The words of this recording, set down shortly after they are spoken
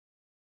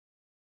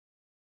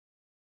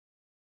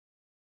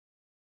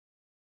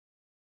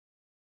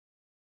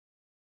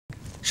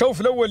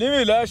شوف الأول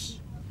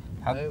يميلاش.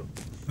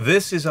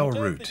 This is our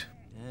route.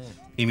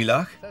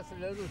 Imilach,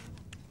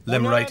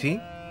 Lemraiti,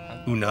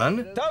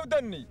 Unan,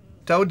 Taoudenni.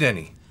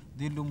 Taoudenni.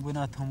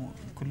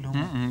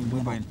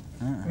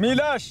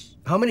 ميلاش.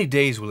 How many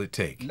days will it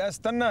take? لا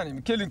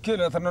استناني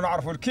كيل مثلا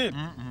نعرفوا الكيل.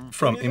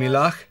 From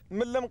Imilach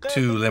من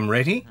to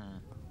Lemraiti?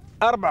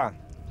 4.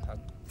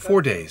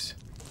 4 days.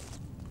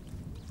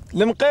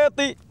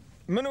 المقيطي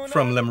من هنا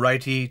From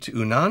Lemraiti to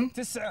Unan?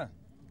 9.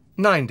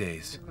 9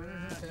 days.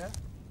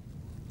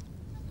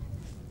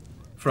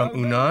 From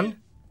Unan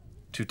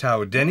to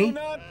Taoudenni?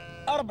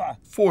 4.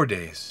 4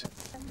 days.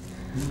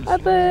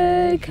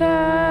 أعطيك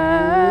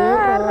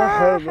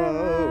الرحمة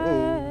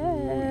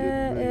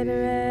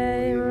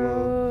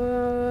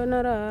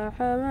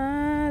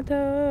رحمة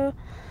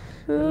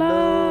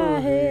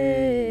الله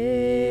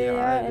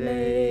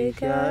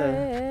عليك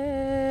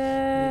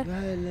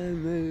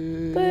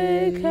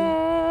أعطيك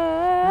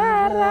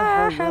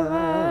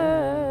الرحمة.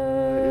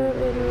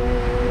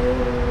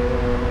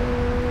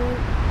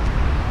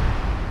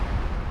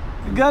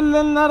 قال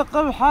لنا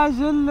ارقب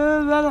حاجل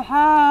ذا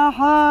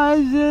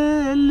الحاجل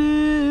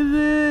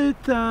ذي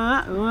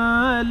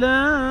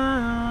ولا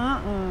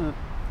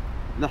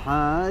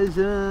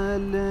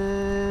الحاجل.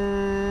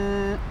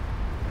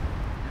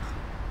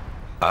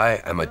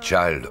 I am a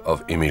child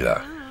of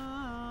Imilach.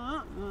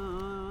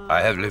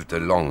 I have lived a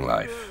long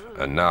life,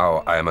 and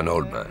now I am an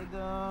old man.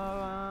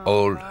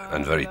 Old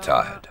and very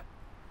tired,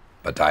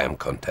 but I am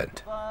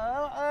content.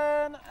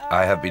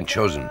 I have been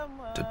chosen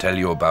to tell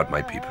you about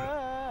my people.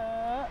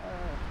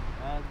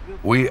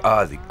 We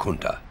are the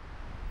Kounta,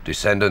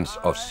 descendants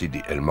of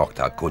Sidi El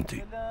Mokhtar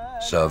Kunti,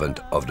 servant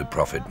of the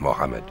Prophet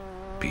Muhammad,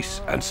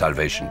 peace and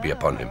salvation be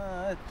upon him.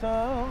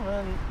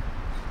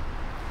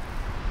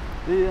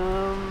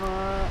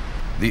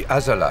 The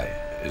Azalaï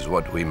is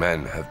what we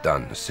men have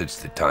done since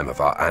the time of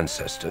our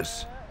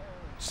ancestors,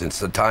 since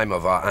the time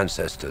of our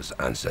ancestors'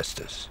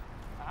 ancestors.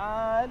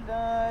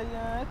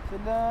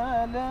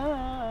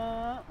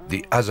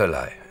 The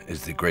Azalaï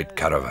is the great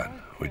caravan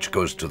which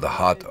goes to the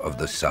heart of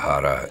the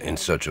Sahara in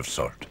search of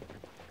salt.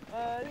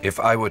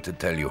 If I were to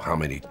tell you how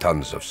many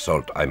tons of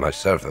salt I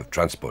myself have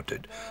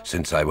transported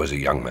since I was a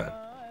young man,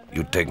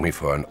 you'd take me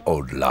for an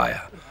old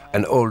liar,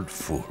 an old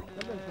fool.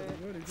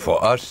 For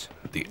us,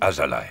 the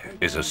Azalaï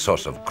is a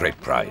source of great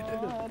pride.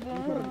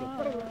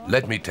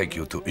 Let me take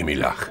you to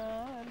Imilach.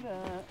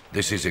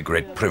 This is a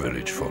great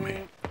privilege for me.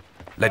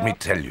 Let me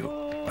tell you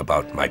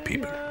about my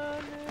people.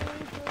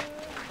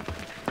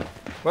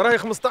 وراي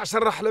 15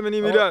 رحلة من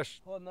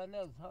يميلاش.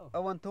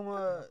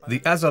 The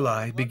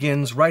Azalaï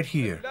begins right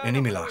here in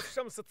Imilach.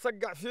 الشمس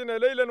تصقع فينا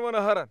ليلا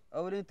ونهارا.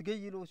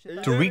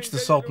 To reach the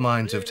salt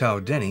mines of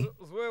Taoudenni,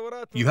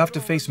 you have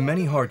to face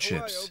many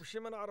hardships.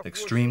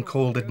 Extreme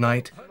cold at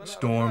night,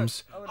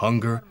 storms,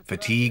 hunger,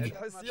 fatigue,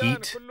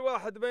 heat.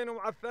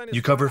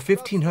 You cover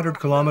 1,500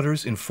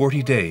 kilometers in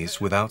 40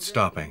 days without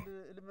stopping.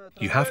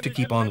 You have to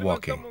keep on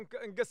walking.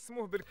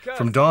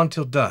 From dawn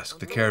till dusk,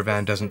 the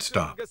caravan doesn't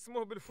stop.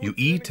 You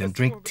eat and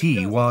drink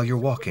tea while you're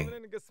walking.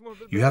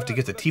 You have to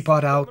get the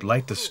teapot out,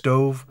 light the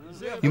stove.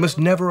 You must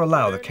never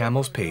allow the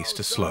camel's pace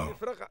to slow.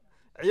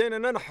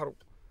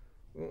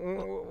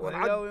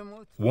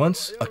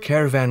 Once a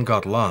caravan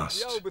got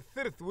lost.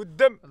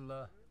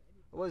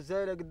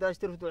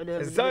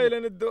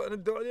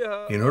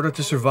 In order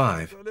to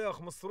survive,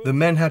 the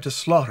men had to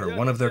slaughter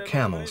one of their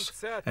camels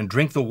and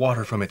drink the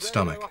water from its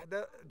stomach.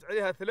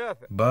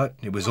 But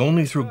it was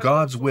only through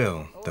God's will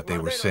that they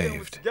were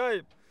saved.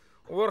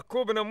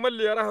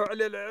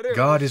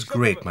 God is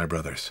great, my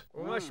brothers.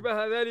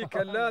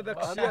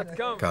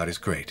 God is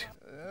great.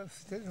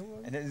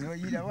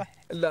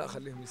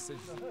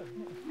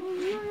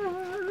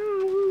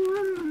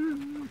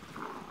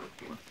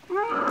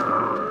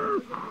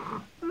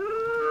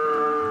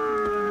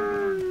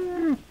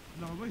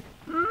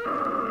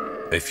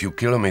 A few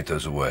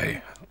kilometers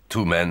away,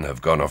 2 men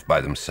have gone off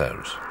by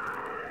themselves.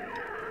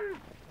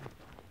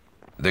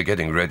 They're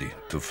getting ready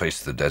to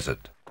face the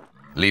desert,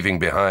 leaving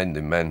behind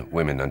the men,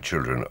 women, and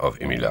children of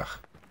Imilach.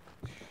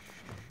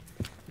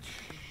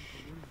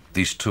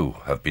 These 2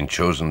 have been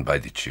chosen by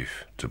the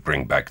chief to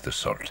bring back the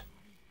salt,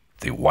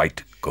 the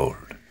white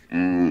gold.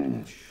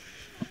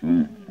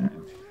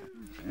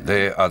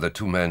 They are the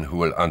 2 men who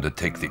will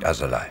undertake the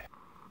Azalaï.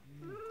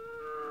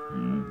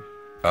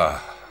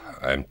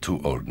 I'm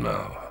too old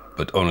now,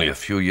 but only a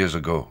few years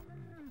ago,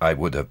 I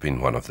would have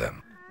been one of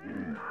them.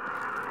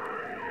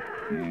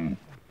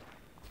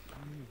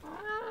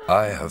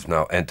 I have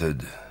now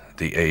entered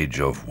the age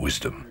of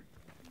wisdom.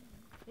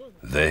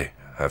 They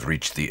have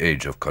reached the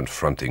age of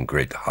confronting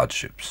great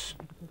hardships.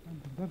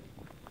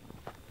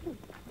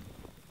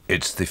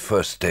 It's the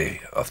first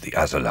day of the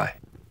Azalaï.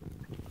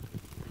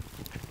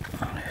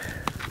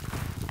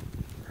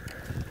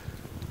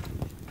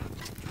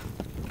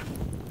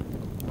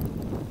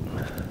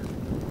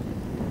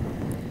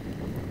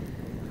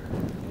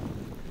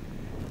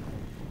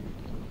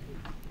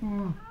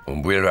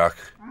 Umwirach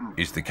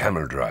is the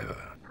camel driver.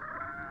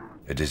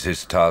 It is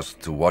his task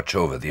to watch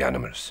over the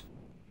animals.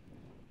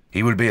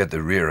 He will be at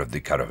the rear of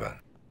the caravan,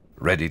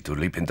 ready to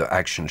leap into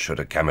action should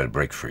a camel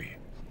break free.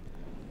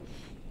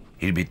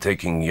 He'll be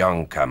taking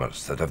young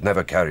camels that have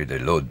never carried a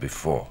load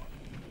before.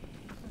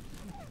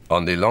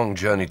 On the long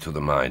journey to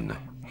the mine,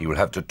 he will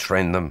have to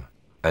train them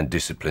and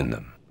discipline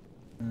them.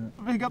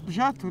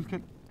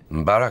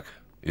 Mbarak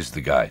is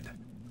the guide.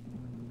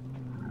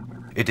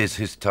 It is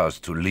his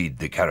task to lead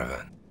the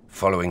caravan,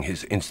 following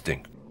his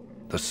instinct,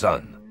 the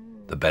sun,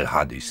 the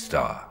Belhadi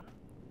star.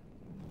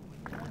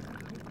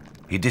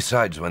 He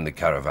decides when the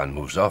caravan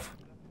moves off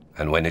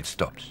and when it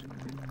stops.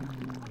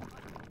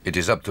 It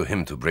is up to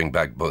him to bring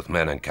back both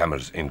men and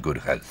camels in good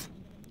health.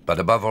 But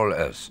above all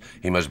else,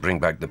 he must bring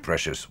back the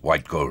precious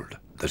white gold,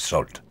 the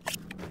salt.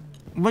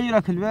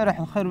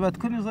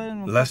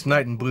 Last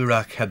night in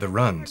Burak had the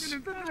runs.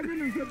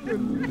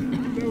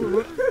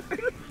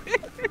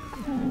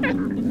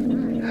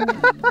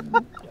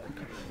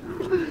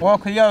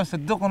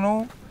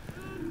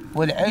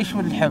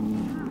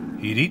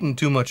 He'd eaten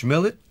too much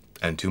millet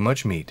and too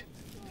much meat.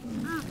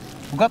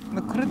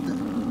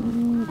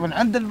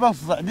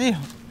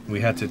 We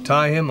had to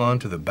tie him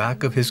onto the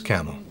back of his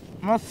camel.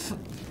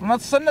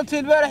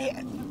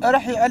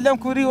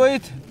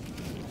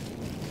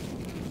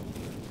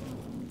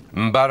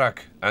 Mbarak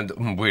and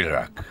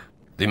Mbuirak,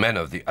 the men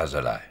of the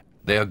Azalaï.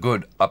 They are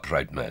good,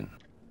 upright men,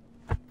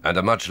 and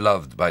are much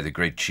loved by the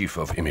great chief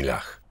of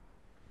Imilach.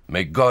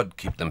 May God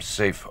keep them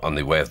safe on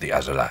the way of the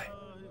Azalaï.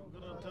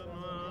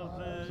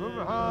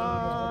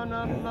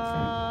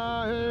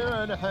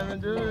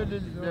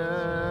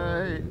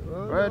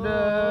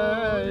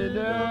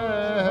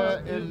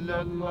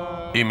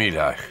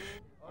 Imilach,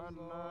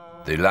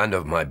 the land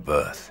of my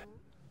birth,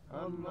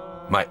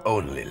 my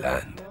only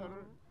land,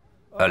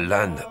 a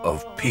land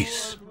of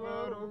peace.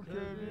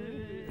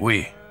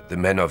 We, the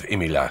men of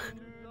Imilach,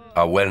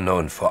 are well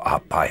known for our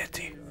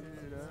piety.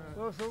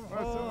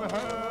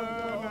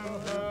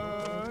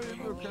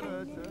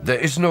 There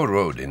is no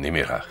road in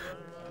Imilach.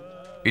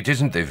 It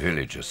isn't a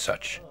village as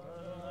such.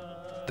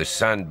 The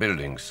sand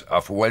buildings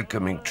are for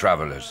welcoming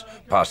travelers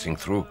passing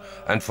through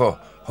and for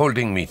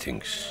holding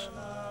meetings.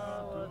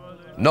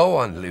 No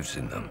one lives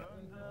in them.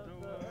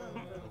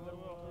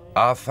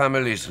 Our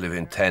families live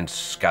in tents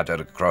scattered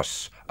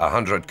across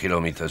 100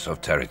 kilometers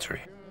of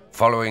territory,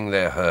 following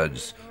their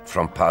herds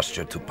from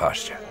pasture to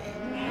pasture.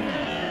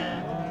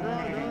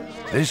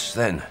 This,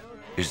 then,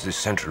 is the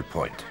central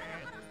point,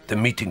 the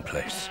meeting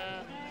place.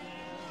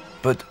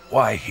 But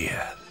why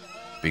here?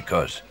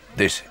 Because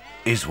this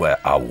is where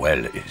our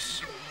well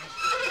is.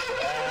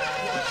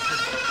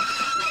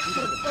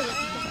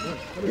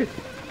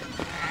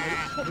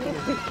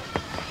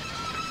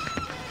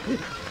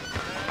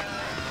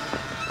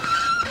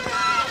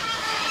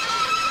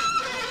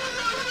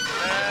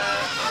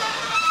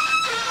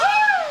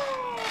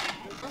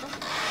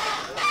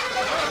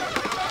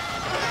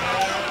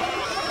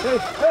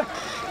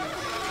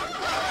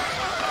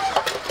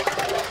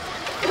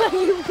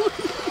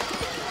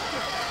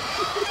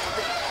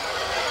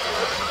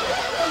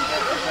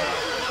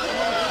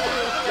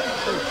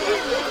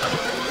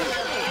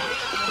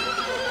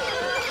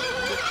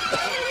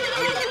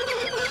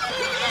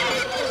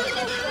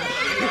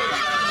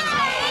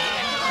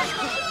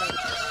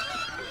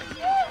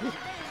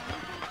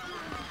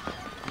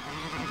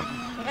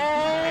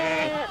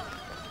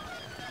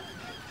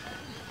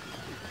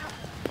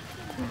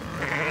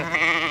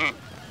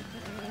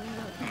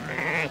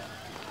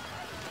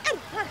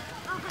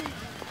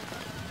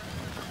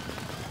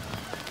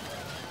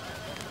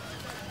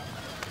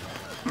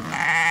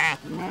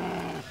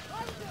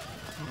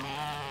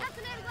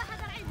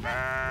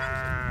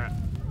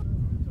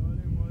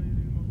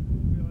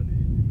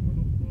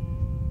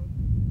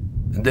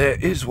 There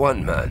is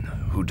one man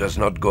who does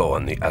not go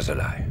on the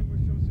Azalaï.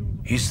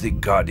 He's the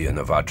guardian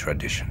of our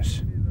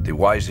traditions, the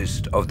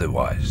wisest of the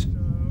wise.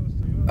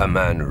 A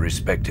man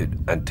respected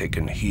and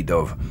taken heed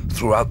of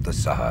throughout the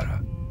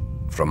Sahara,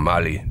 from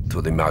Mali to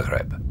the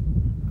Maghreb.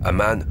 A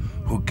man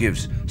who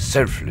gives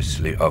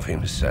selflessly of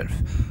himself,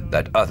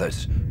 that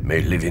others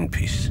may live in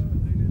peace.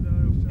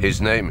 His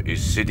name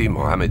is Sidi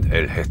Mohammed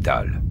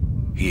el-Hetal.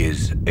 He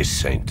is a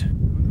saint.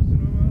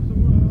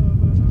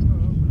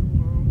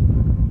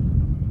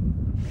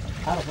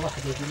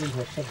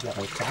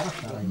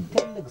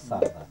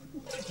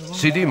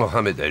 Sidi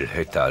Mohammed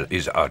el-Hetal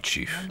is our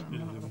chief.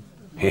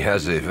 He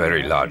has a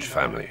very large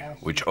family,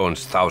 which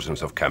owns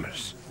thousands of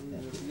camels.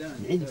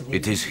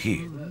 It is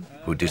he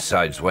who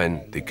decides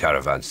when the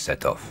caravans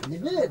set off.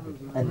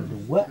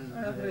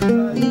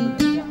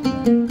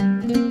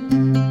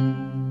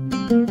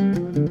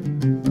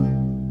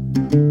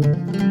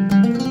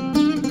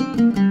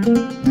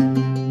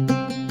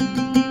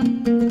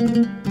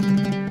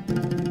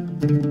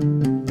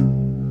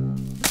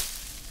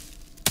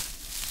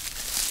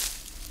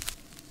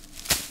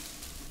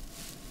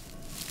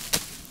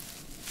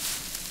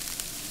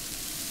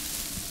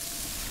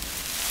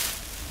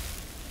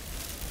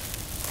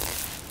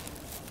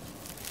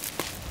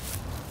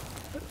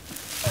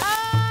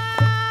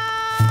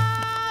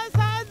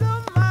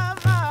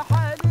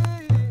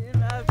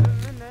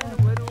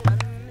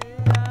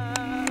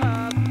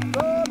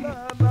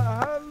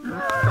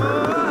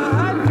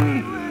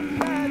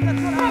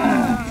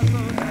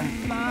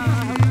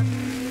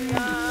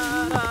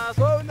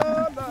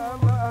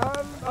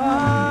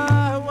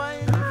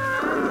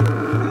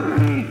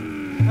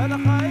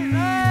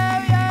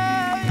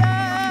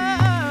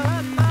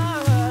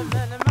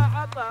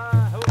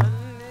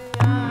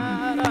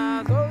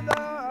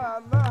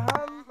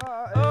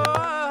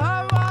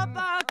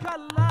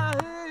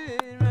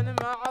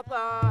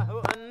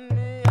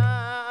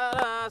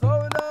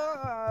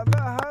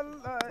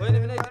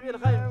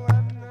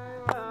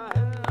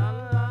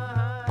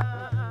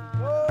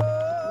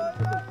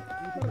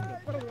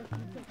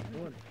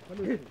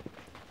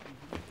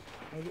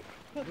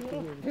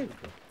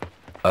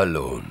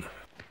 Alone.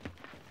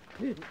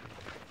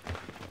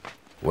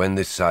 When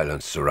the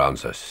silence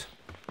surrounds us,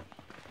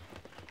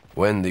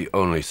 when the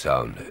only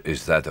sound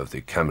is that of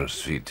the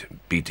camel's feet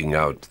beating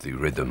out the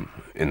rhythm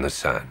in the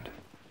sand,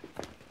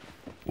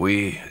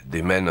 we,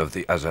 the men of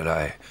the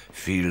Azalaï,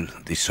 feel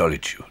the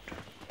solitude.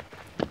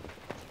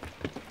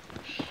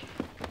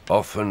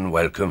 Often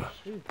welcome,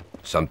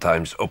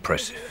 sometimes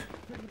oppressive,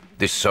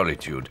 this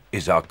solitude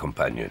is our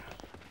companion.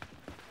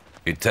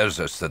 It tells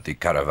us that the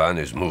caravan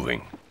is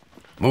moving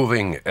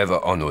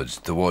ever onwards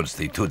towards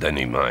the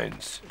Taoudenni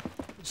mines,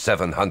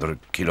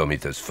 700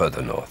 kilometers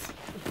further north.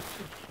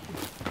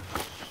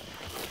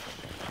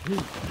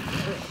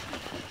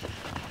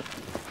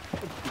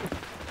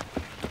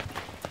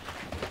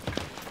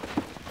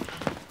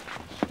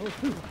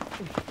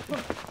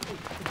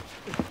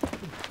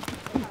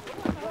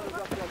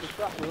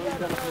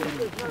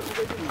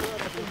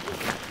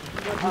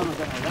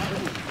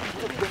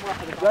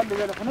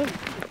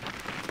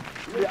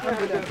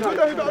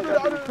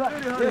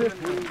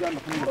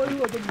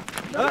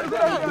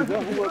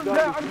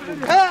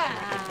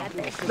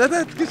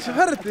 لا تكش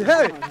فرتي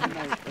هاي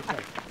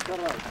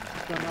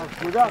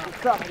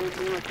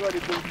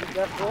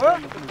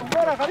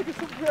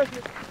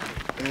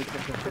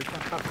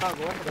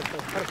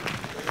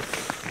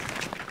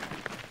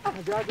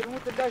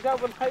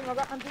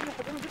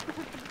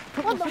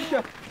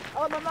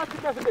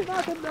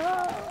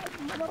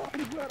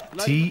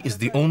Tea is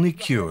the only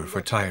cure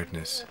for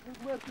tiredness.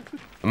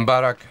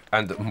 Mbarak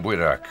and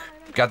Mbuirak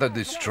gathered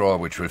the straw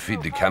which will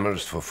feed the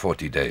camels for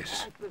 40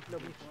 days.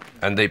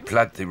 And they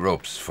plait the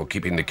ropes for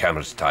keeping the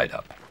camels tied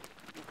up.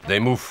 They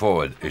move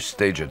forward a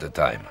stage at a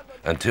time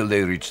until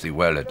they reach the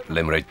well at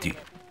Lemreti,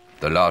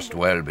 the last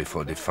well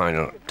before the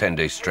final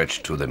 10-day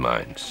stretch to the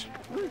mines.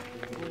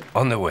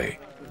 On the way,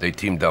 they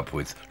teamed up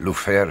with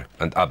Lufer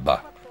and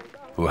Abba,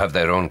 who have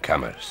their own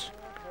camels.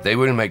 They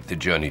will make the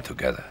journey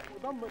together.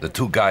 The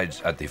two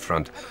guides at the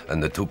front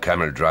and the two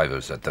camel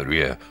drivers at the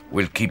rear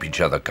will keep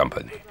each other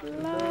company.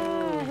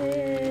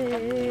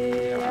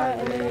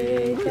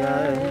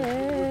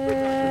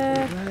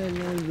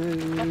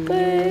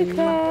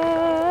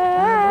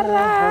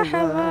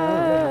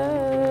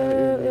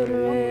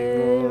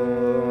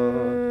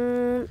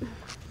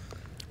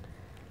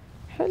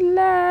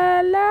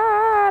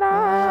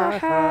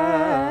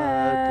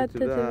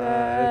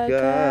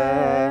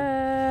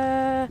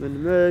 من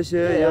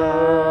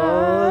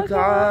مشياك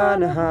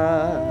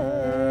عنها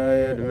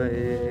يا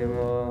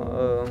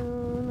الميمون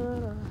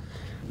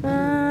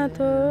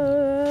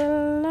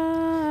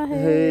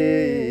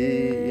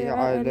هي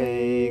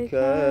عليك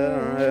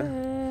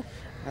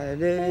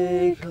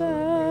عليك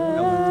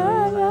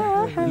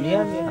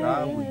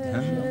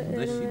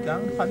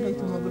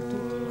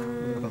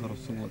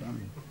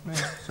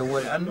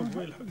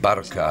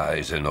Barka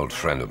is an old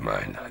friend of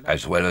mine,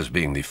 as well as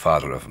being the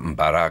father of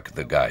Mbarak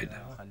the guide.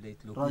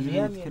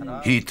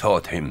 He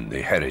taught him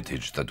the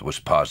heritage that was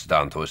passed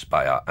down to us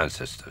by our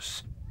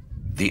ancestors,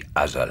 the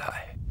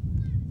Azalaï.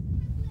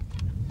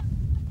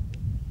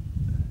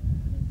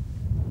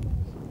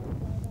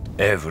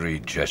 Every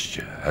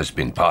gesture has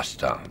been passed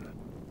down.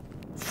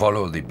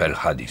 Follow the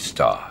Belhadi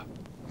star.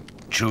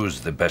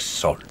 Choose the best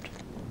salt.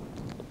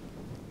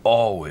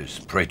 Always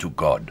pray to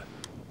God.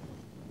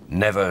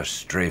 Never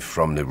stray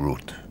from the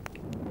route.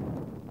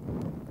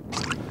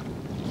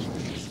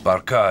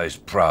 Barka is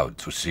proud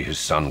to see his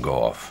son go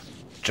off,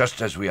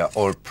 just as we are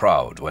all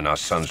proud when our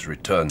sons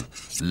return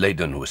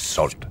laden with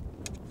salt.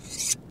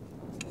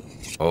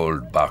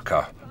 Old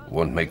Barka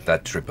won't make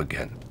that trip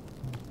again.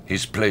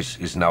 His place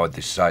is now at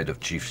the side of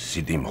Chief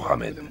Sidi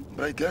Mohammed.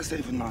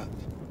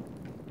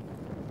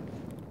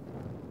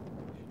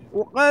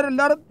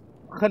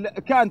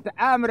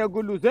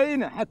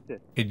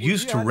 It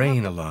used to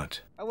rain a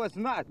lot.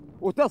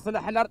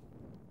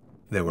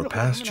 There were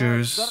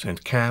pastures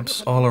and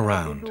camps all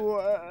around.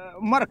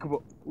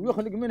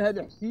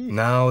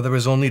 Now there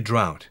is only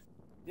drought.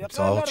 It's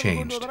all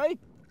changed.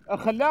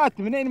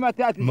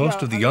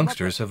 Most of the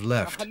youngsters have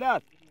left.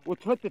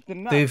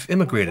 They've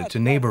immigrated to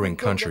neighboring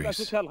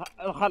countries.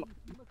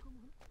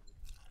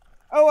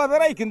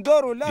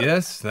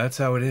 Yes, that's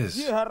how it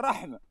is.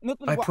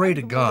 I pray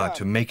to God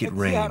to make it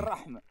rain.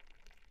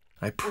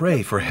 I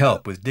pray for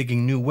help with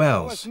digging new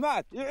wells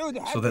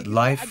so that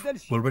life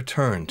will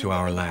return to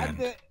our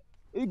land.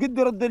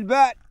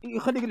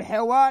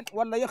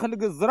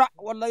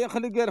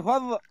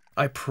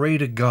 I pray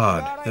to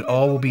God that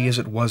all will be as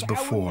it was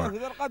before,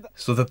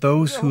 so that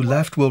those who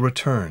left will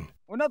return.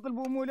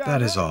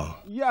 That is all.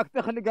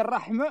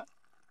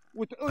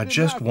 I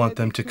just want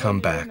them to come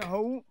back.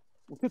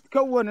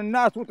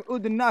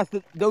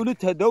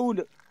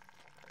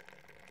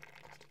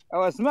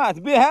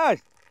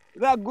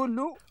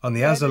 On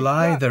the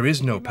Azalaï, there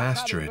is no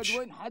pasturage.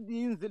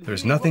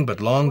 There's nothing but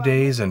long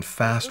days and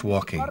fast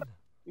walking.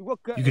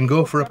 You can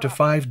go for up to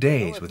 5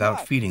 days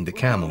without feeding the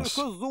camels.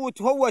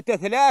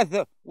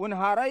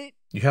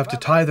 You have to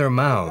tie their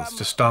mouths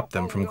to stop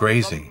them from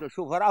grazing.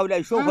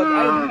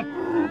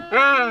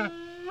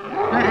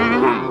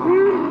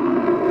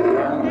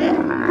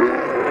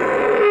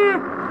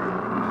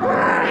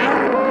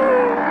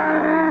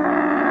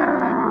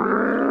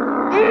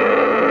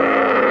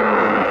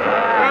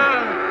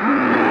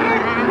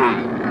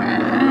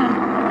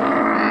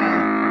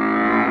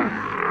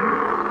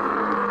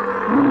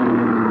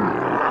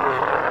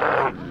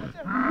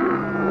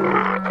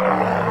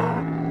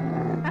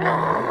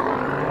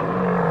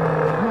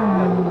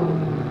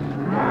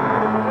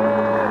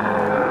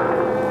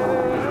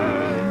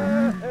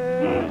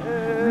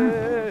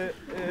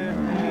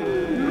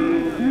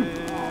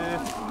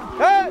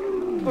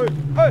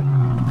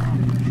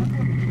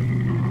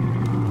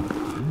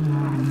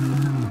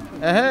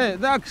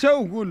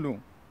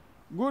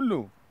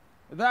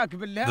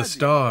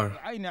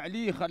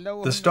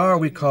 The star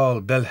we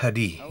call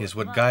Belhadi is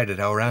what guided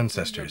our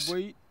ancestors.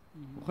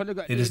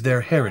 It is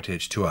their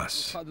heritage to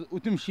us.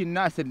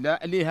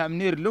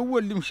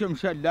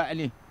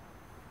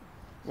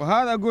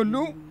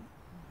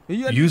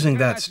 Using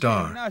that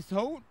star,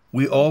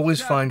 we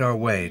always find our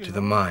way to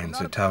the mines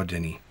at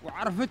Taoudenni.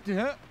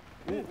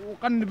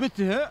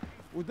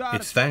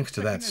 It's thanks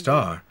to that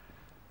star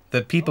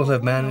that people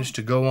have managed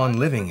to go on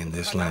living in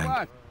this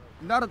land.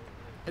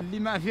 On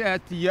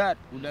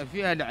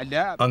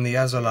the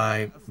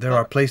Azalaï, there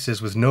are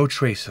places with no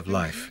trace of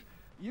life,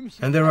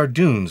 and there are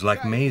dunes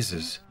like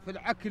mazes,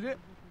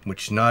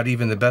 which not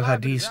even the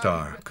Belhadi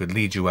star could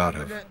lead you out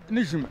of.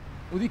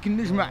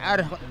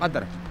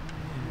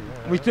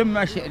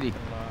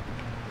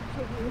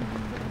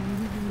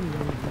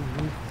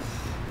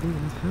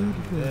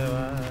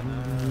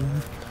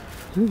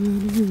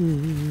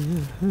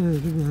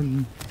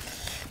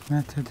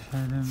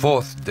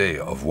 Fourth day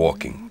of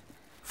walking,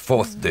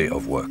 fourth day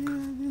of work.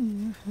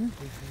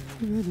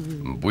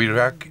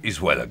 Buirak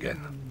is well again.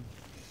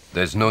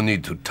 There's no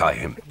need to tie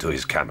him to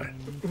his camel.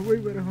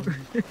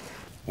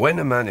 When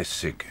a man is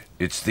sick,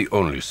 it's the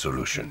only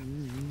solution.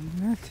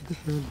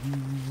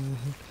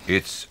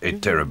 It's a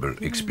terrible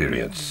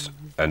experience,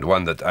 and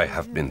one that I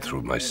have been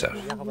through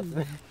myself.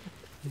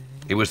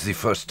 It was the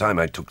first time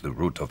I took the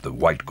route of the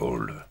white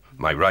gold,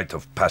 my rite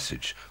of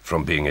passage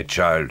from being a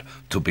child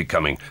to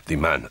becoming the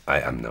man I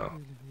am now.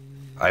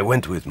 I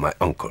went with my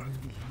uncle.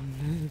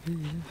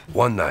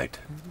 One night,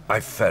 I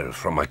fell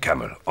from my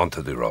camel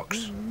onto the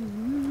rocks.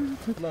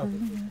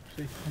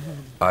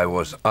 I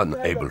was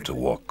unable to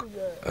walk,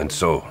 and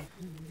so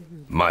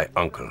my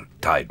uncle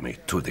tied me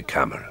to the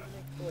camel.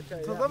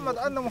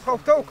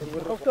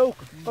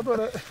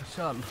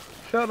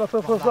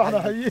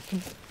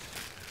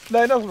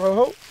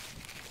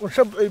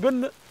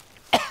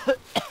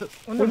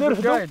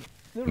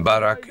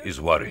 Barak is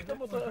worried.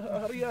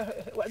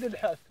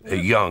 A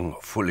young,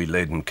 fully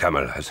laden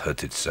camel has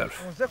hurt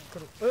itself.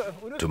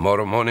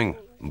 Tomorrow morning,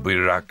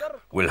 Barak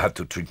will have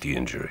to treat the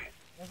injury.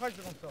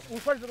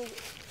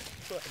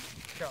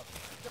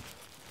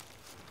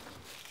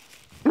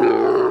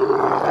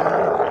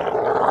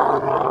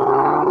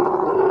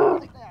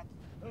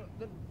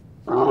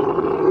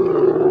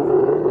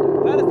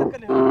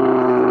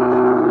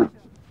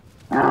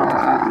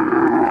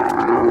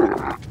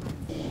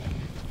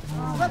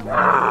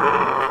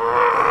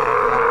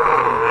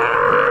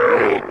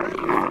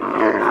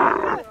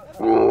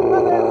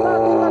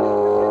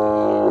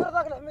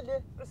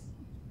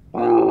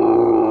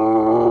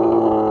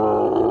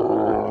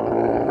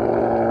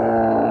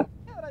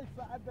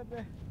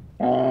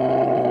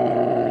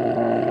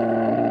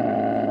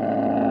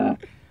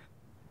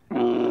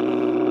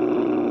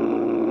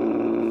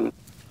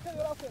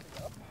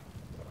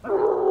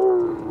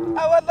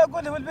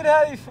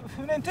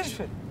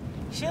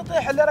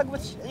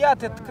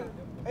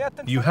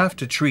 You have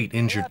to treat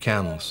injured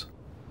camels.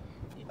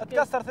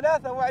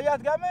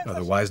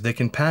 Otherwise they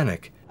can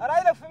panic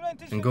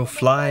and go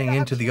flying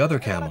into the other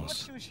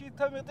camels,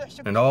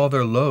 and all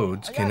their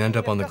loads can end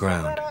up on the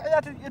ground.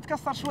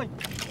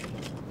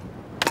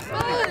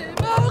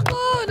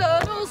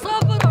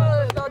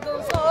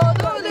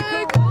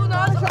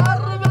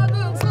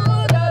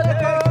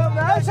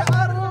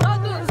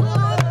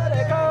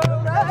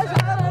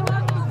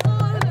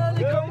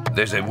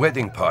 There's a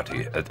wedding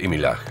party at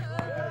Imilach.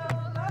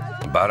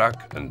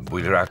 Barak and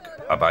Buirak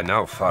are by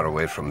now far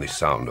away from the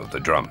sound of the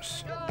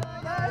drums.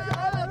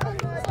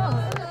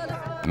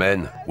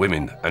 Men,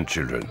 women, and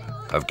children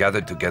have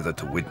gathered together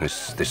to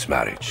witness this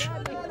marriage.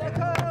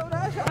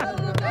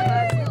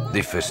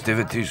 The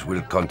festivities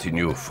will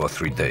continue for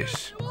 3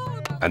 days,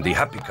 and the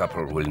happy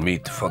couple will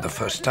meet for the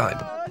first time.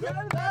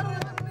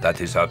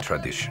 That is our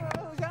tradition.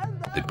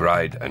 The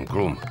bride and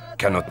groom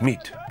cannot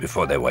meet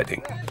before their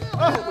wedding.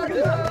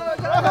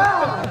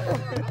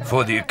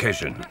 For the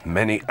occasion,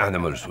 many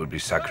animals will be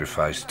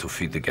sacrificed to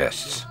feed the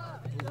guests,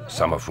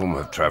 some of whom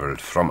have traveled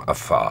from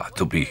afar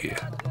to be here.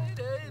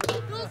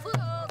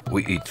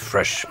 We eat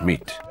fresh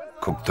meat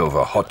cooked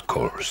over hot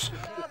coals,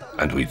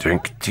 and we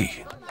drink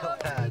tea.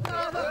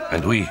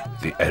 And we,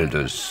 the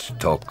elders,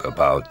 talk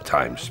about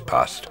times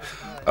past,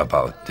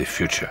 about the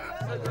future.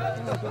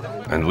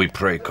 And we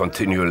pray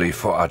continually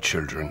for our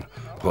children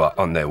who are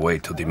on their way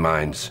to the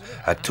mines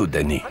at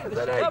Taoudenni.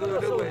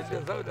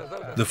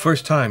 The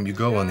first time you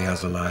go on the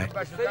Azalaï,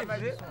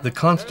 the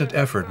constant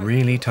effort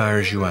really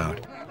tires you out.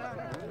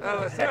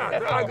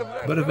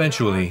 But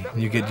eventually,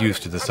 you get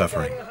used to the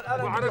suffering.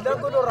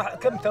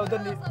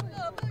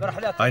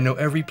 I know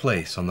every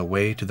place on the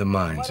way to the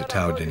mines at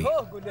Taoudenni.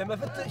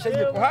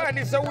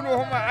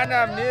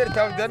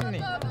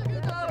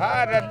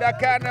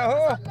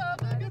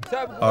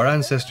 Our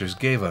ancestors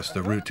gave us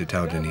the route to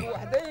Taoudenni.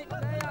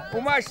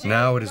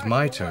 Now it is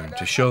my turn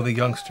to show the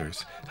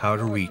youngsters how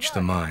to reach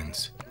the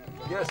mines.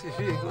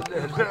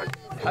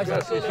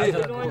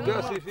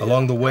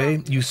 Along the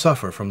way, you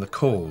suffer from the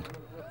cold,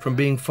 from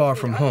being far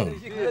from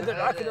home.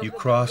 You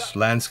cross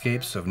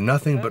landscapes of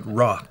nothing but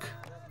rock,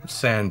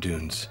 sand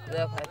dunes.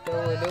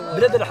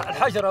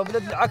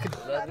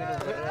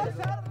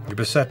 You're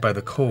beset by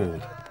the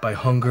cold, by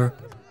hunger,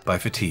 by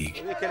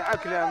fatigue.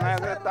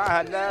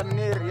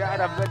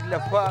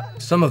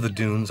 Some of the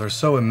dunes are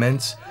so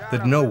immense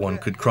that no one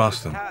could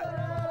cross them.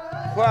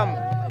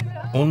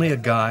 Only a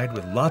guide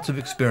with lots of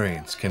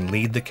experience can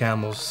lead the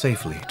camels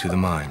safely to the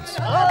mines.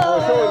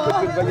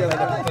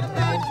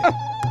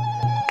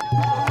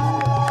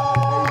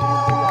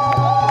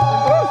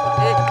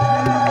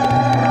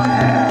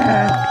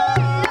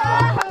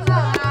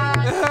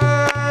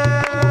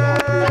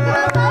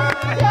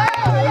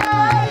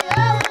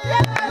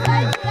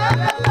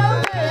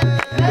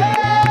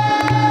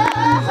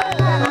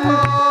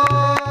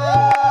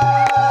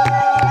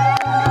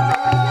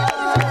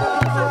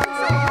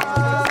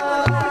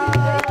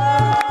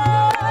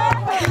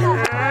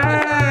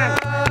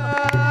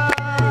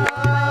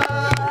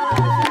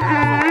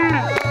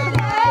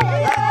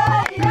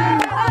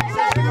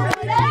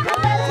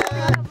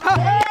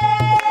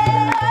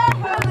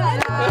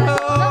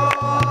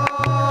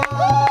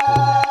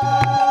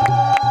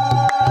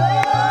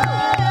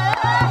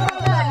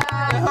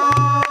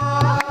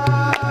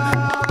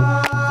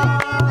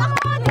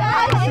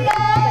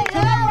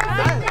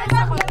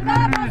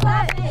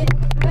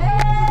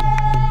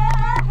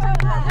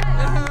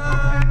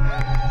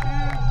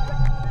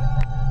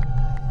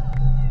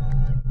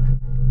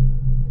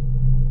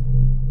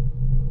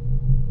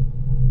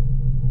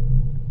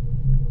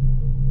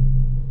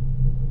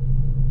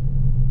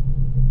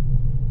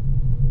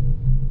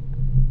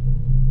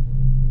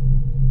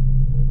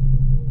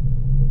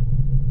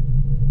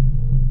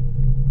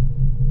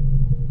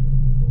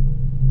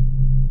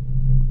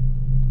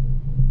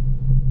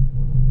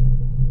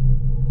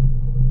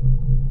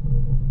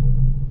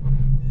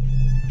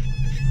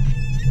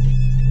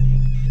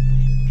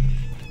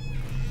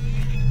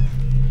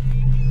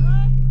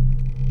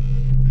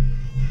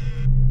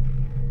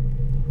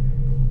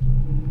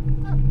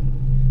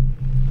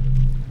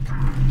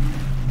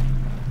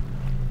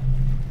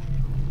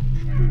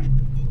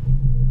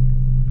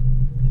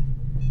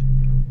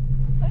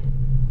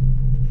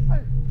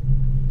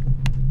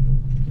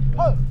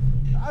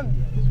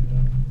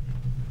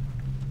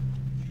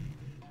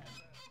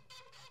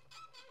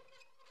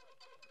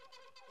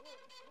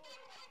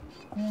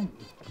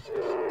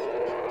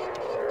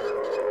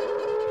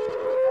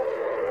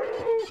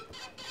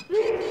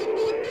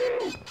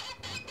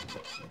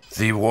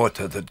 The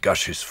water that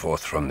gushes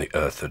forth from the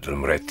earth at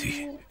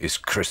Limreti is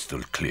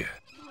crystal clear.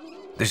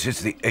 This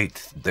is the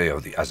 8th day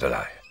of the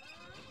Azalaï.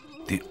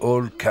 The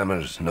old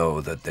camels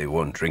know that they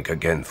won't drink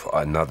again for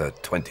another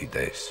 20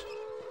 days.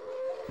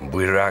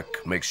 Buirak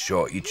makes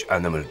sure each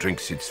animal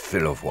drinks its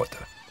fill of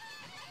water.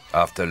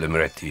 After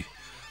Limreti,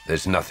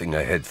 there's nothing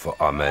ahead for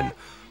our men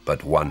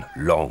but one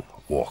long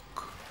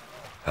walk.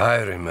 I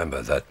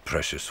remember that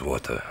precious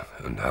water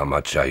and how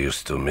much I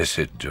used to miss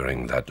it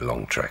during that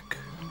long trek.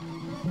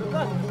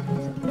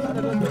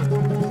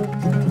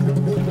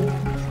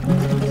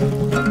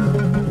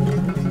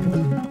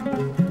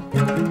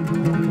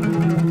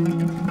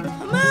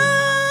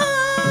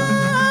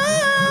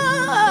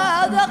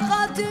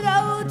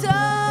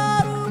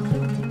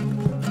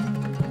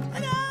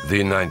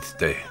 The 9th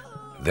day,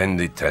 then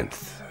the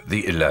 10th,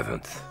 the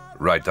 11th,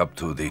 right up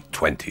to the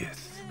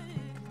 20th.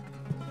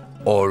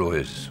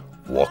 Always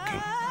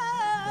walking.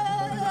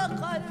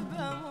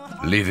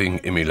 Leaving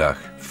Imilach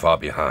far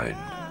behind.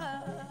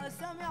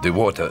 The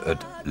water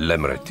at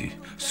Lemreti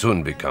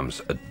soon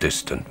becomes a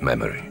distant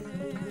memory.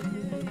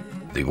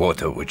 The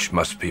water which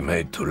must be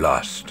made to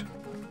last.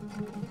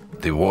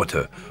 The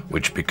water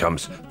which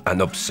becomes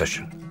an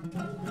obsession.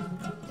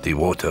 The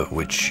water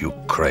which you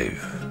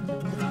crave.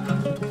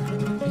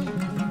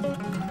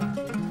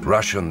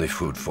 Ration the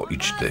food for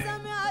each day.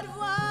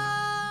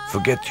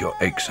 Forget your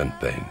aches and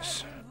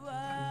pains.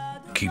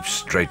 Keep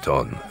straight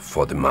on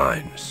for the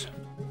mines.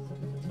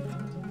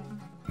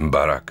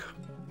 Barak,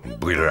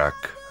 Buirak,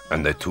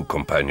 and their 2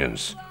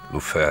 companions,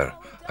 Lufer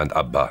and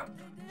Abba,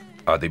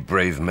 are the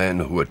brave men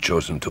who were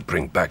chosen to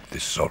bring back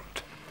this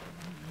salt.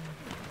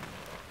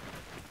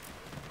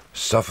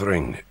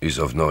 Suffering is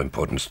of no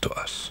importance to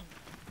us.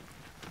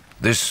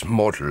 This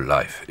mortal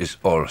life is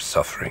all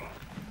suffering.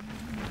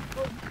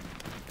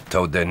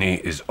 Taoudenni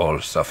is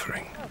all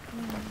suffering.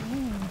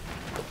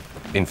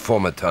 In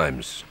former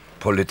times,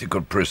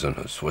 political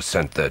prisoners were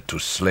sent there to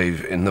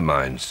slave in the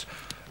mines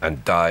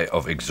and die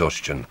of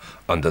exhaustion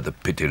under the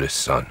pitiless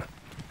sun.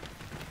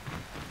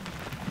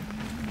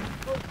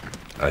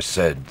 I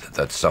said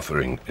that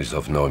suffering is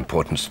of no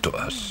importance to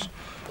us.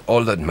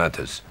 All that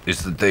matters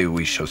is the day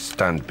we shall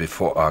stand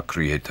before our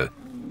Creator,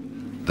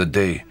 the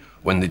day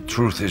when the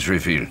truth is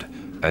revealed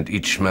and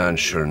each man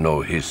shall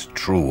know his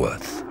true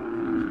worth.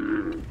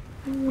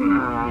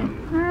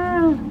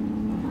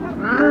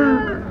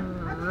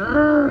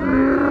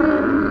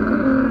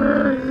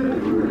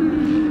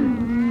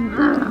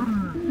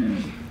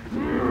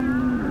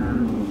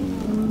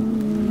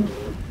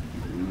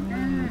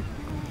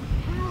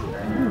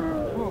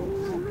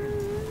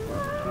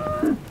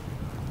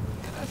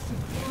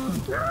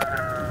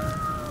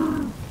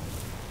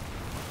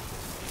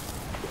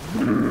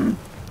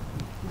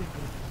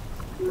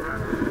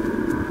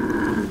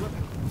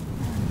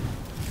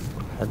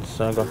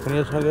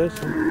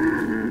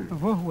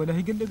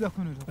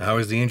 How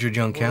is the injured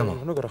young camel?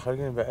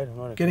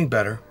 Getting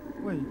better.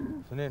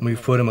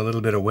 We've put him a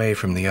little bit away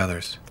from the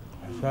others.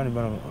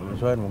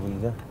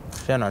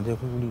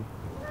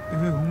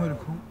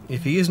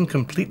 If he isn't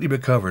completely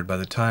recovered by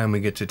the time we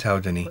get to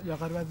Taoudenni,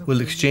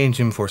 we'll exchange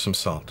him for some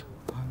salt.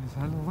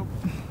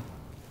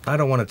 I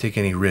don't want to take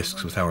any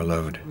risks with our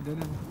load.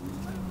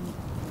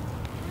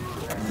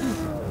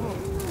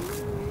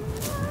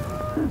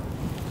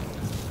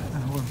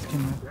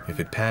 If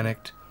it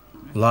panicked,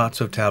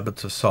 lots of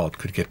tablets of salt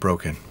could get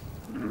broken.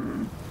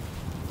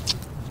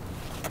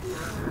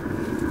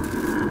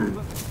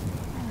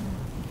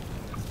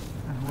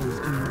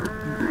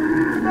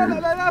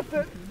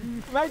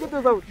 ما قد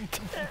يزود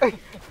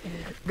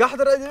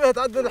قحط رأيي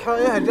تعدل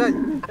الحواياها جاي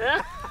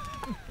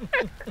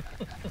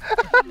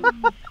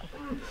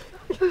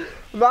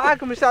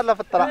معاكم ان شاء الله في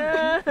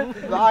الطرح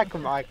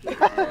معاكم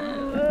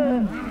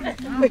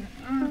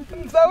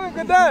نسوي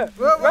قدام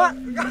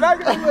ما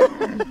قد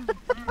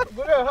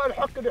قولوا ها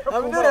الحق اللي حكوا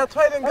أمدير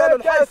طفيلين قالوا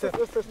الحاسة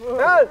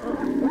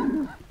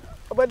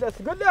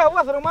بلس قول له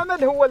وصل وما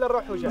مل هو اللي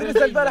نروح وجا درس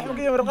البارح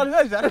مقيم رقم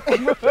الفجر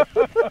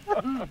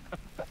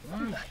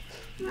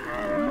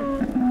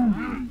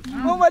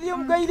هم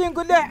اليوم قايلين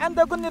قول له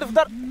عنده قلني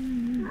الفطر.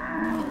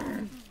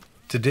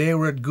 Today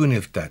we're at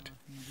Gunivtat.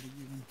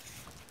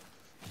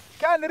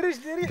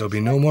 There'll be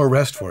no more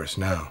rest for us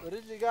now.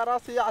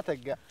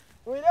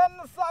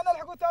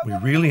 We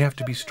really have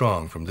to be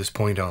strong from this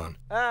point on.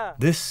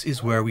 This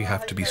is where we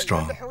have to be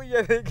strong.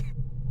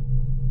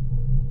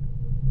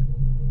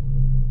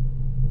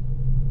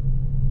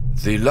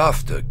 The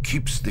laughter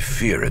keeps the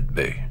fear at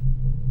bay.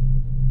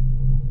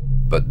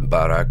 But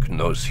Barak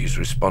knows he's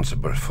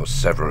responsible for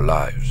several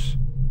lives.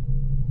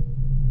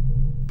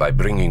 By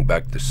bringing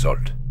back the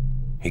salt,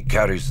 he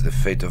carries the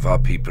fate of our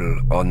people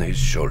on his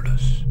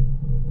shoulders.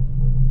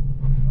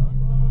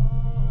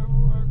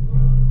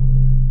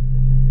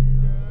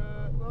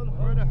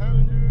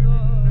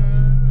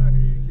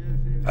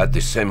 At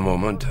the same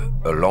moment,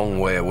 a long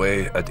way away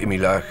at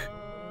Imilach,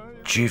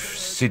 Chief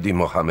Sidi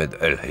Mohammed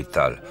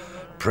El-Haytal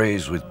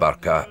prays with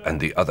Barka and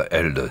the other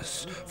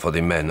elders for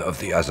the men of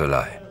the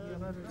Azalaï.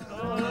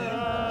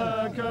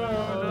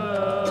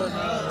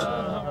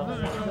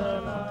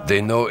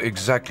 They know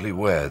exactly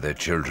where their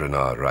children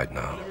are right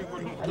now.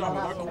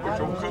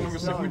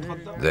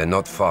 They're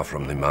not far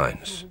from the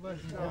mines.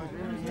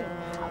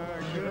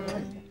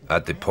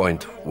 At the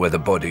point where the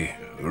body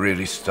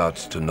really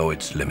starts to know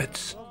its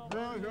limits.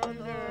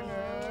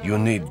 You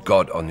need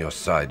God on your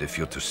side if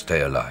you're to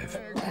stay alive.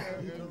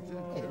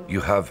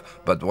 You have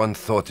but one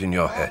thought in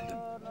your head.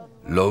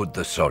 Load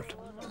the salt,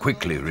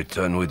 quickly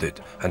return with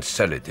it, and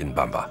sell it in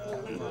Bamba.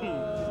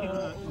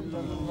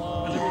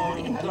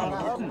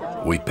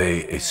 We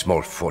pay a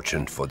small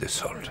fortune for the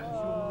salt.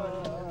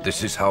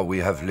 This is how we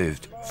have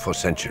lived for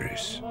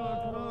centuries.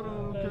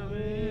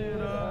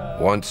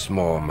 Once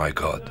more, my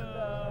God,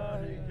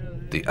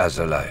 the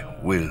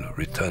Azalaï will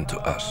return to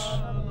us.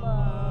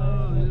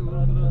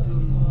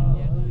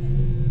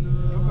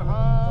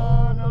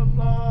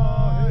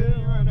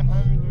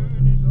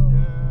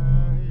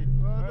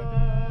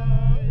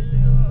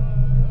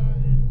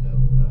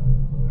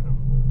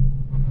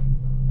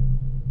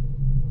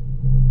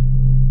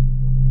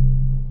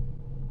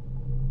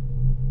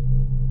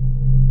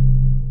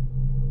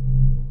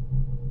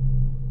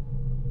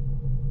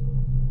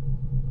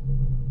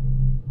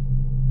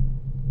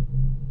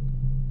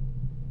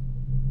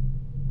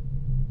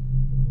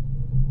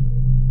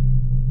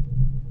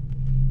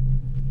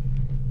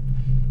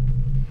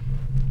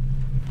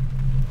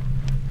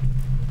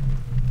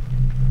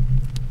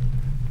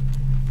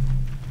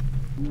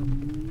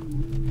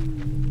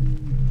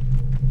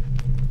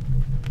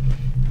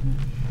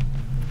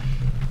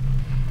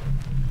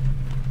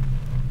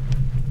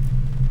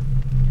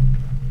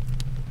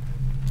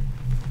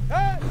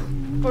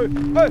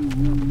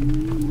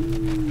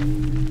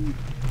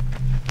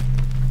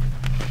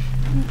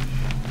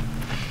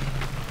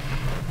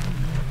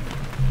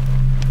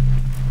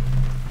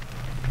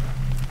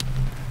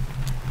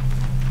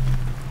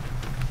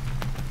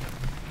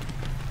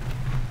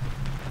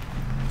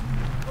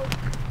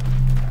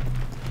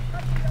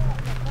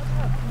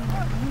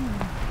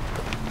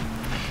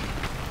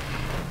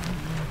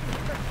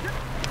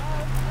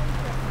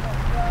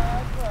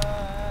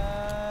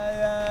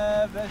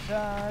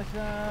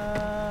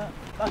 باشا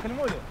ذاك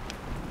المولى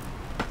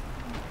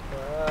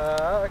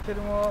ذاك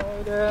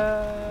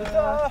المولى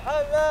فتوح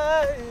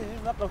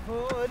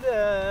مقفولة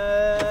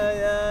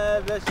يا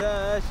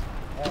بشاش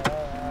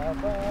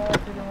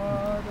ذاك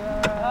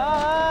المولى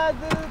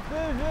عادلت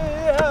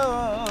فيها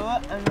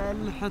وأنا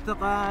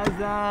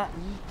الحتقازة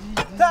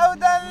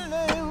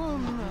تودلي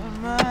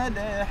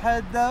ومالح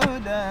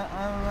الدولة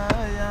أما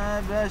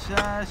يا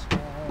بشاش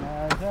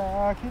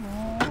ذاك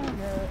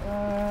المولى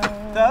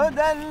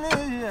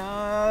تودلي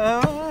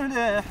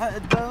ومالح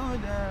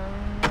الدولة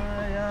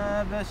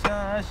يا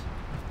بشاش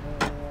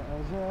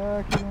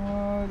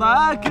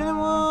ذاك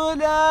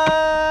المولى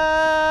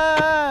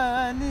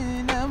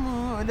لينا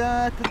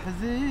مولى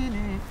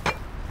تحزيني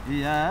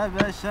يا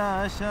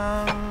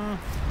بشاشة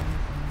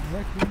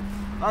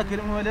ذاك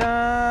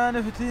المولى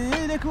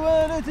نفتيلك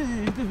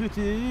ولتي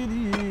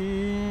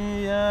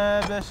تفتيلي يا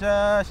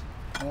بشاش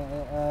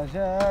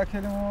جاك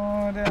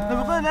المولى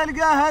نبغى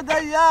نلقاها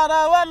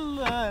ديارة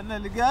والله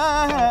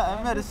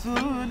نلقاها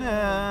مرسولة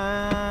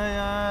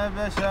يا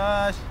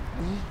بشاش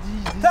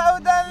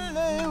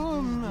تودلي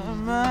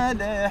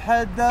ومالح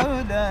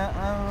الدولة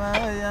أما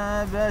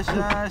يا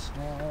بشاش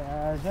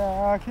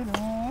جاك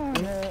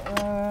المولى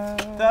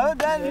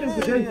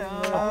تودلي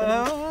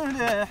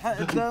ومالح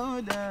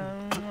الدولة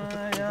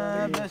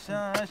يا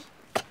بشاش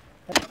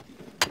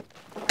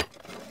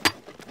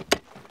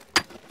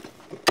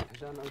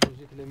عشان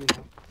جيت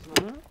لمينها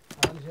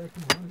انا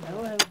جايكم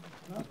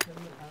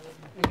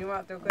يا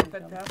جماعه كنت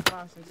فتها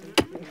فراسي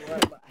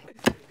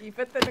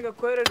يفتنك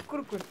كوير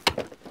الكركر.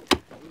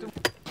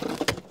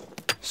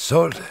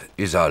 Salt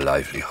is our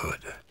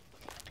livelihood.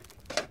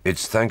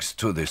 It's thanks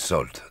to this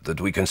salt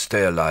that we can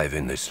stay alive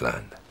in this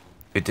land.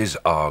 It is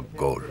our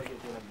gold.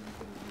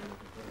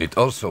 It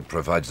also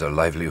provides a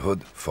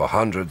livelihood for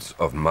hundreds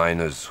of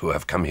miners who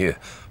have come here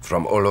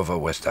from all over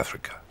West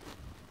Africa.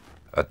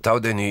 At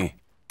Taoudenni,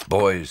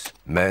 boys,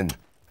 men,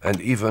 and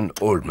even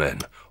old men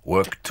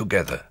work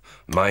together,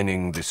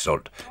 mining the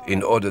salt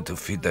in order to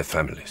feed their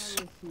families.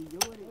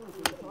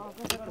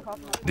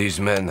 These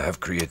men have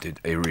created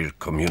a real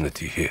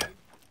community here.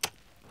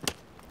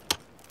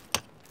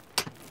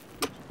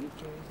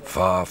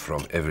 Far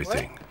from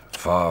everything,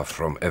 far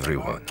from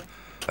everyone,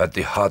 at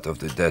the heart of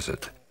the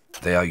desert,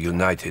 they are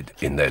united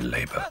in their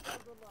labor.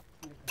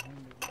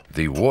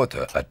 The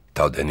water at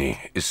Taoudenni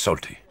is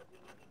salty.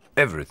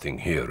 Everything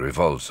here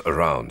revolves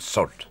around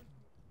salt.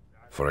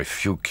 For a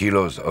few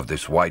kilos of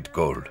this white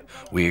gold,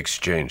 we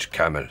exchange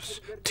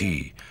camels,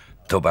 tea,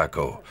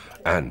 tobacco,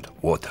 and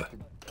water.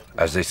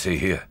 As they say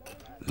here,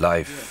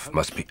 life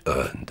must be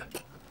earned.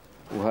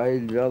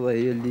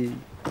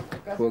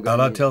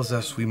 Allah tells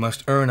us we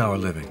must earn our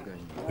living.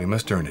 We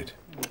must earn it.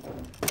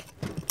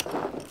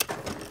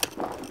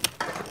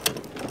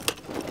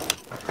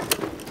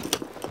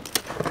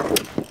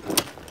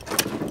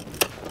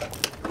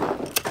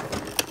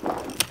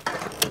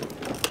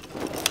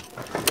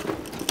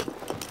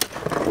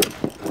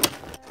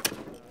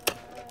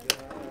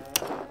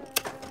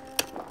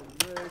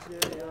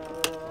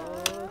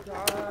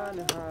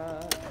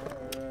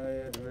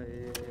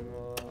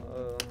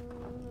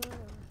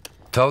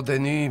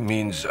 Taoudenni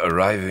means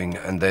arriving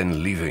and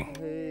then leaving.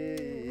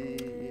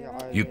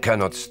 You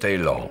cannot stay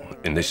long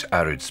in this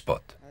arid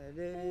spot.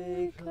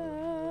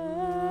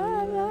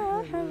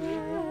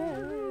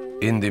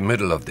 In the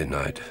middle of the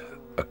night,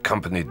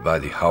 accompanied by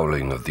the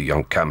howling of the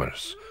young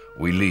camels,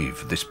 we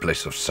leave this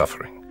place of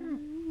suffering.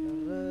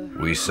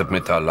 We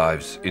submit our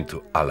lives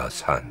into Allah's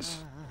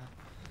hands.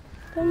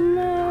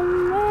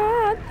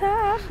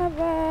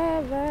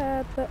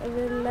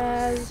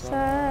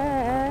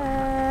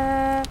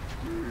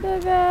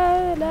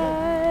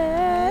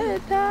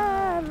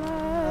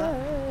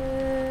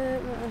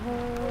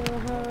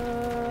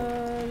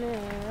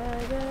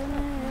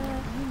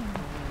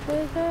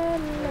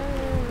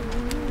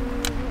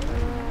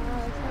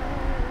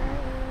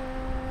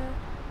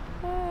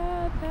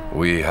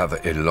 We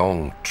have a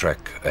long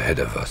trek ahead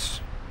of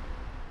us.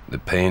 The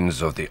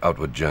pains of the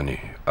outward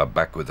journey are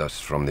back with us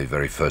from the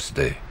very first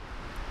day.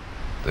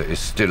 There is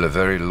still a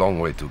very long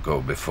way to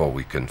go before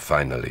we can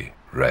finally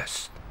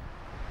rest.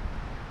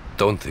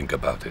 Don't think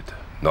about it,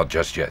 not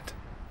just yet.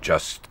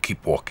 Just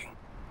keep walking.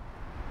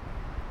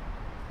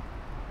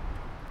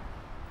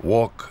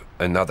 Walk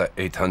another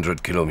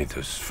 800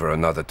 kilometers for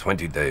another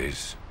 20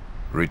 days,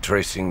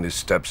 retracing the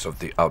steps of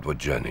the outward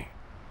journey.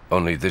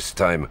 Only this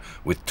time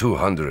with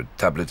 200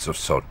 tablets of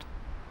salt,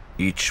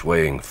 each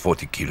weighing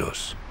 40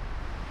 kilos.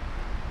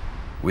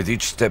 With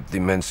each step, the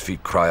men's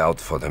feet cry out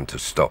for them to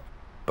stop,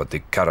 but the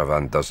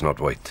caravan does not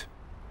wait.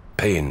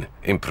 Pain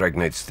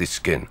impregnates the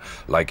skin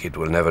like it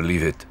will never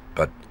leave it,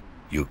 but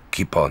you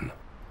keep on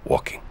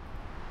walking.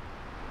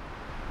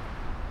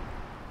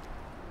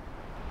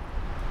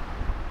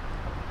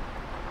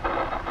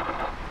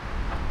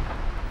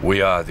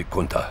 We are the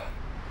Kounta,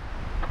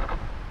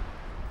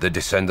 the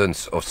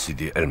descendants of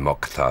Sidi El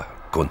Mokhtar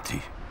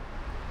Kunti.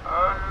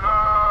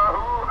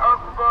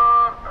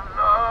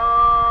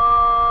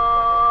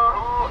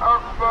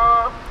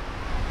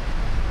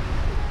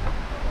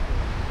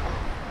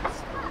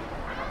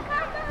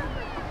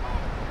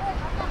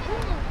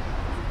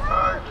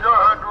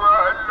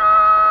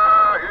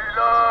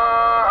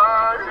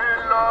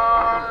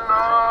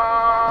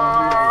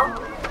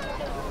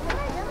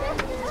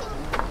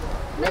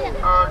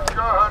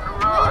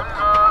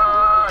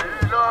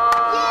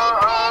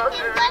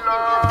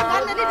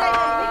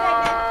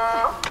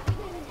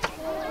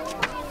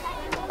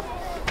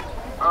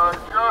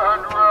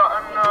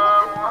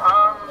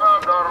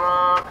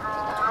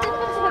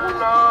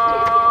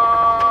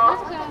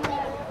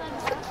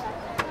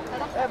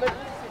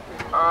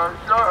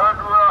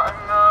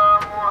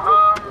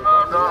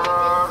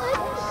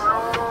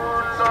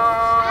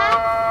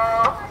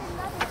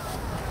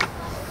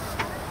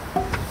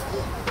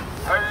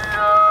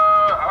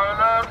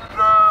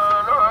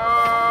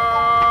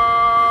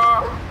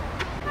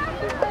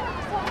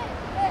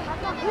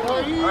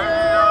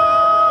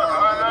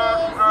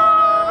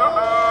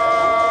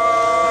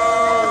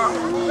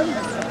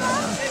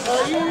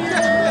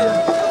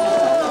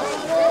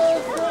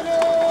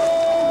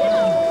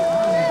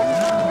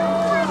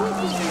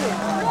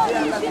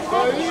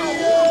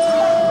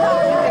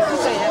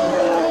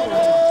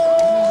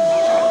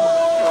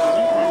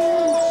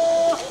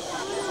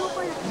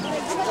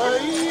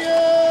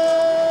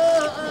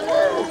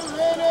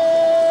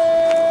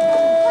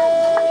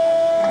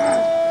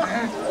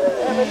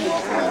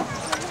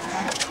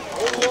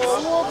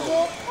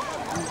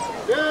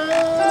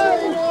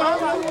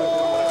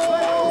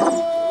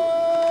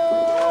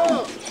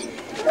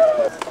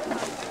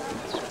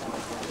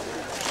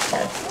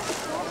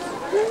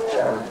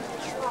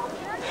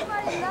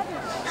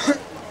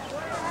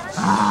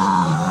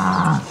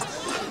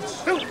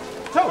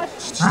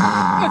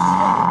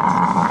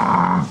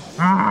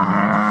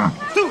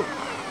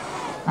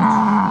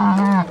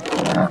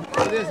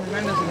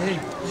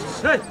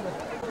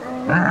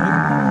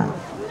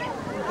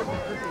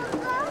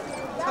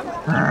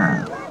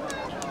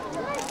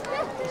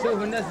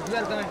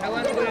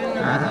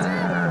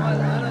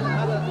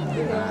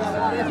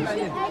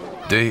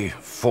 Day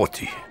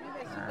 40,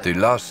 the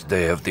last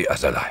day of the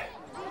Azalaï.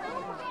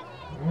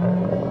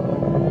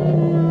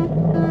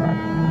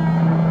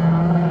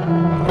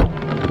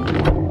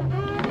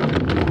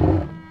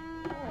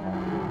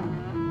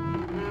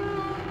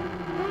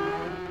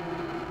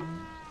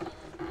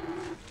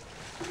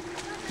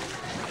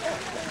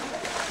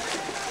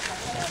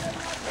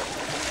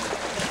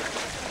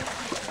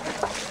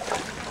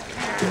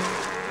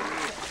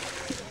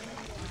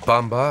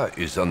 Bamba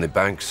is on the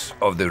banks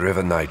of the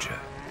river Niger.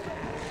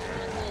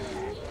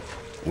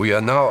 We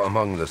are now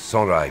among the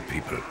Sonrai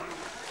people.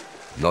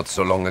 Not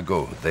so long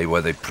ago, they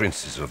were the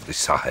princes of the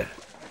Sahel.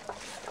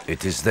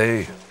 It is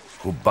they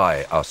who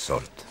buy our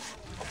salt.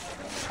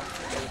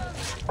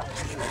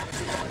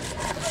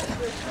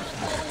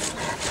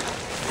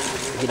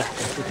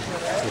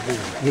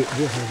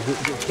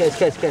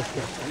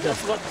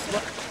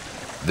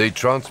 They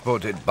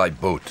transport it by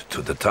boat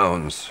to the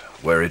towns,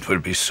 where it will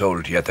be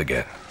sold yet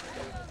again.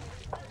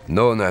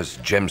 Known as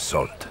gem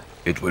salt,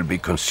 it will be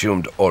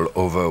consumed all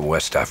over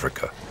West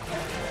Africa.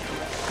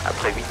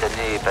 Après 8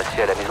 années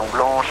passées à la Maison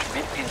Blanche,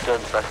 Bill Clinton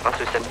passera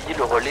ce samedi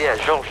le relais à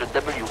George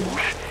W.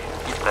 Bush,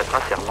 qui prêtera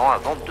serment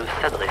avant de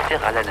s'adresser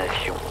à la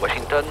nation.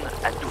 Washington,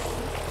 à nous.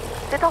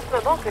 C'est en ce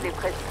moment que les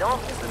présidents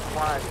se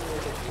croisent.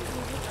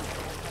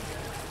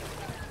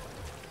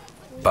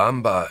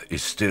 Bamba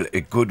is still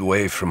a good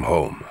way from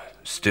home,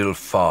 still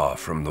far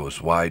from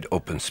those wide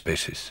open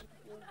spaces.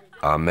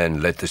 Our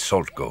men let the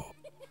salt go.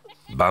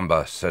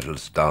 Bamba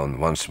settles down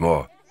once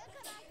more,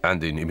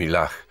 and in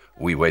Imilach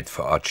we wait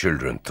for our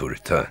children to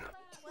return.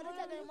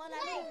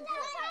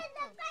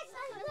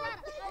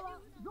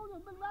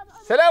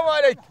 السلام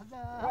عليكم.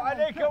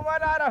 وعليكم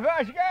وانا اعرف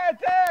ايش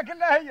قالتك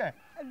الا هي.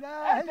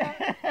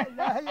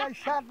 لا هي ان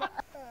شاء الله.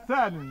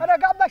 ثاني. انا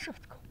قاعد ما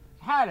شفتكم.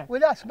 حاله.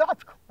 ولا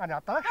سمعتكم. انا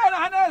اعطاك.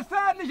 انا استاذ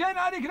اللي جايين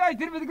عليك لا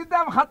تربط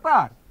قدام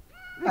خطار.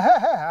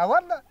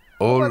 والله.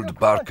 Old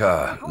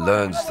Barca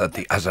learns that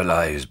the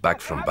Azalaï is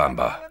back from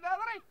Bamba.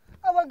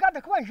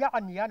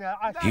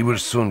 He will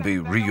soon be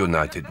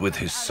reunited with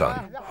his son,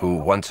 who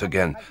once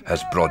again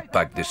has brought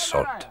back this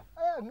salt,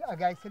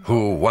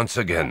 who once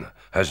again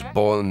has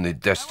borne the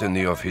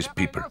destiny of his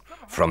people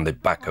from the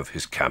back of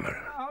his camel.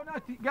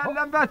 قال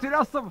لم باتوا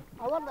الى الصبح.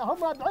 والله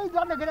هم بعيد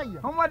وانا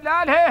قريب. هم اللي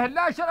قال هيه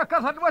لا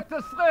شركة الوت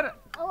الصغيرة.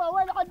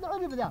 وين عندنا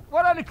عنب ذا؟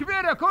 ولا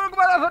الكبيرة كون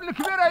قبل اثر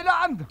الكبيرة الى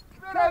عنده.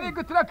 هذه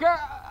قلت لك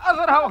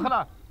اثرها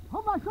وخلاص.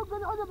 هم شق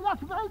العنب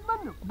ذاك بعيد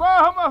منه.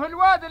 باهم في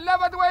الواد اللي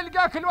بدوا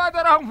يلقاك الواد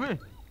راهم فيه.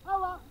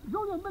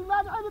 جونهم من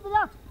الواد عنب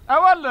ذاك.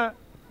 والله.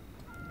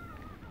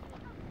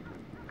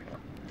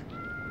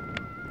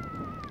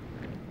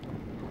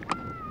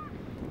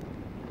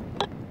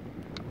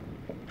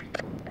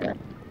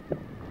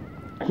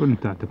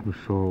 كنت تعتقد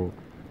الشوق.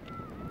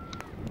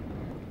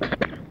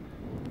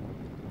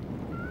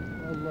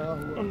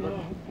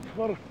 الله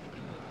أكبر.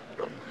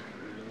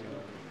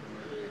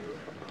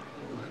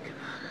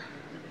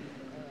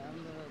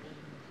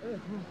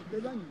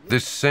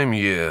 This same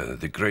year,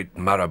 the great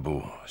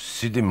Marabout,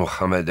 Sidi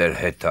Mohammed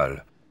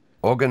el-Hetal,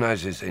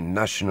 organizes a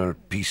national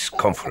peace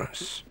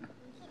conference.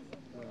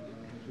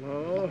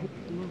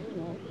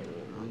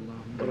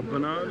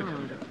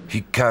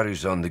 He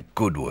carries on the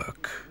good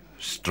work,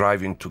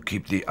 striving to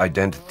keep the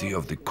identity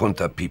of the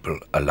Kounta people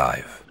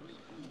alive.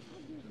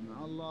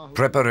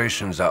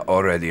 Preparations are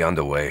already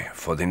underway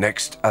for the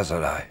next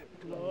Azalaï.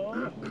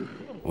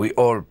 We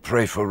all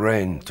pray for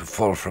rain to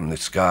fall from the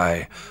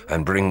sky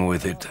and bring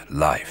with it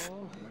life.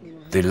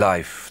 The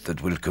life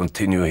that will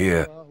continue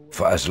here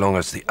for as long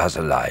as the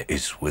Azalaï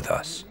is with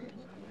us.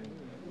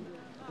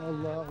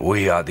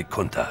 We are the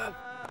Kounta,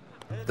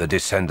 the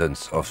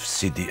descendants of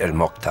Sidi El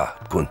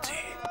Mokhtar Kunti.